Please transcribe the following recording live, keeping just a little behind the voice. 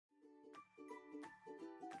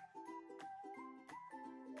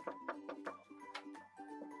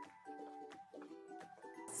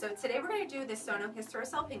So today we're going to do the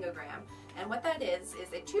Sono-Hysterosalpingogram, and what that is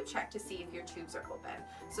a tube check to see if your tubes are open.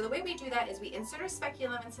 So the way we do that is we insert our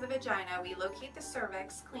speculum into the vagina, we locate the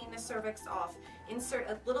cervix, clean the cervix off, insert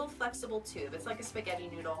a little flexible tube, it's like a spaghetti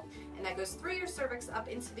noodle, and that goes through your cervix up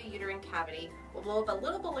into the uterine cavity. We'll blow up a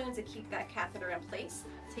little balloon to keep that catheter in place,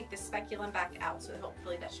 take the speculum back out, so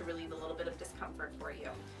hopefully that should relieve a little bit of discomfort for you.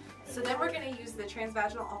 So then we're going to use the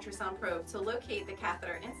transvaginal ultrasound probe to locate the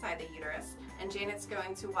catheter inside the uterus, and Janet's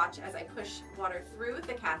going to watch as I push water through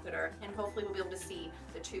the catheter, and hopefully we'll be able to see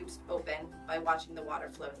the tubes open by watching the water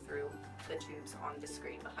flow through the tubes on the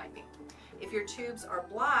screen behind me. If your tubes are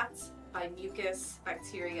blocked by mucus,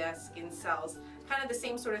 bacteria, skin cells, kind of the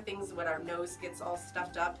same sort of things when our nose gets all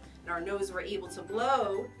stuffed up and our nose we're able to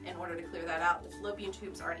blow in order to clear that out, the fallopian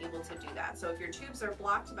tubes aren't able to do that. So if your tubes are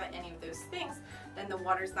blocked by any of those things, then the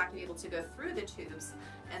water is not going to be able to go through the tubes,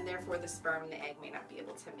 and therefore the sperm and the egg may not be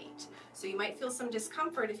able to meet. So you might feel some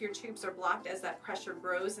discomfort if your tubes are blocked as that pressure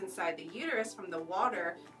grows inside the uterus from the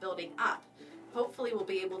water building up. Hopefully we'll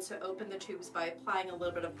be able to open the tubes by applying a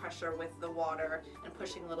little bit of pressure with the water and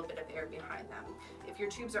pushing a little bit of air behind them. If your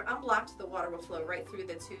tubes are unblocked, the water will flow right through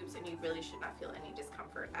the tubes and you really should not feel any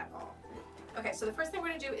discomfort at all. Okay, so the first thing we're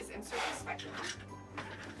going to do is insert the speculum. So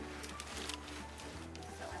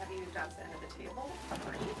I have you moved down to the end of the table.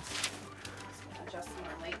 Great. Just going to adjust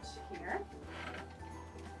more light here.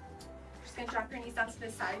 Just going to drop your knees down to the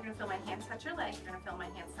side. You're going to feel my hands touch your leg. You're going to feel my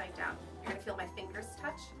hands side down. You're going to feel my fingers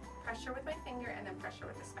touch, pressure with my finger, and then pressure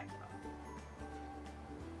with the speculum.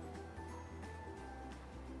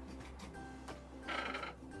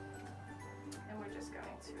 And we're just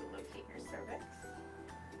going to locate your cervix.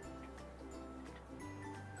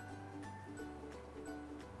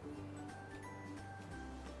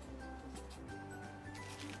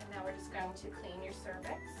 And now we're just going to clean your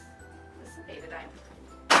cervix with some betadine.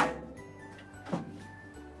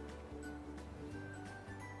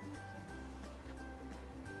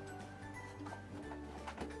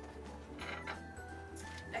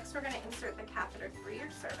 Next, we're going to insert the catheter through your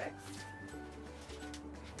cervix.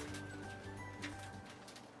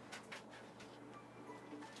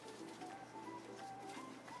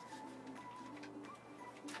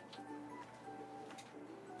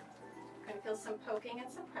 You're going to feel some poking and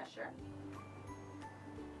some pressure.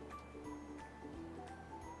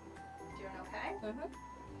 Doing okay? Mm-hmm.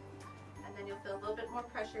 And then you'll feel a little bit more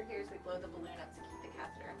pressure here as we blow the balloon up to keep the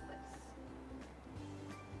catheter in place.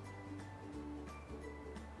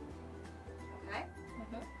 Okay?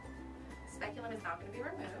 Mm-hmm. Speculum is now going to be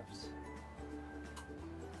removed.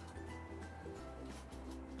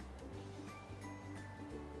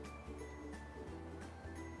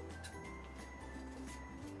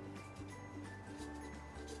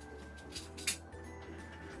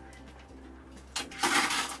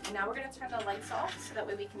 And now we're going to turn the lights off so that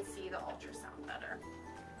way we can see the ultrasound better.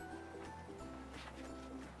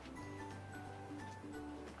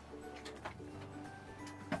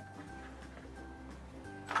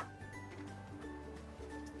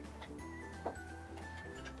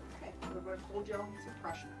 We're going to hold you on some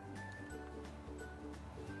pressure.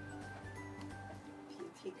 If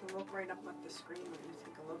you take a look right up at the screen, we're going to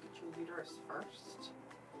take a look at your uterus first.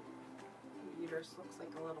 The uterus looks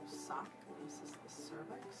like a little sock, and this is the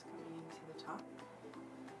cervix coming into the top.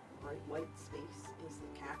 Bright white space is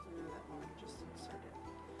the catheter that one just inserted.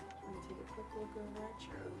 So I'm going to take a quick look over at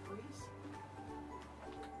your ovaries.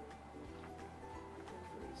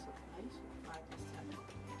 Ovaries look nice with 5 to 7.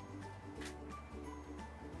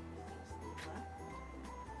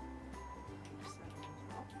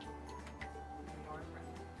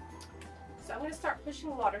 So I'm going to start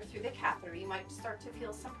pushing water through the catheter. You might start to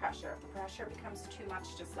feel some pressure. If the pressure becomes too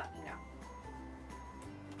much, just let me know.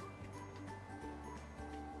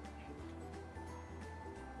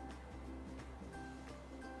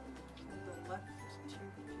 The left tube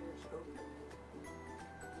appears open.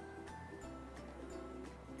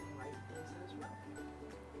 Right is as well.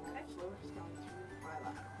 Okay. Fluid is going through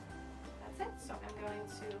bilateral. That's it. So I'm going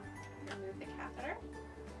to remove the catheter.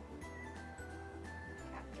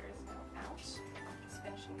 Just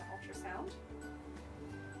finishing the ultrasound.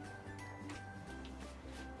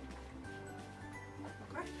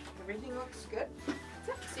 Okay, everything looks good. That's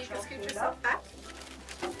it. So you can scoot yourself back.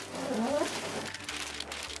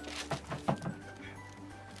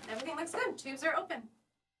 Everything looks good. Tubes are open.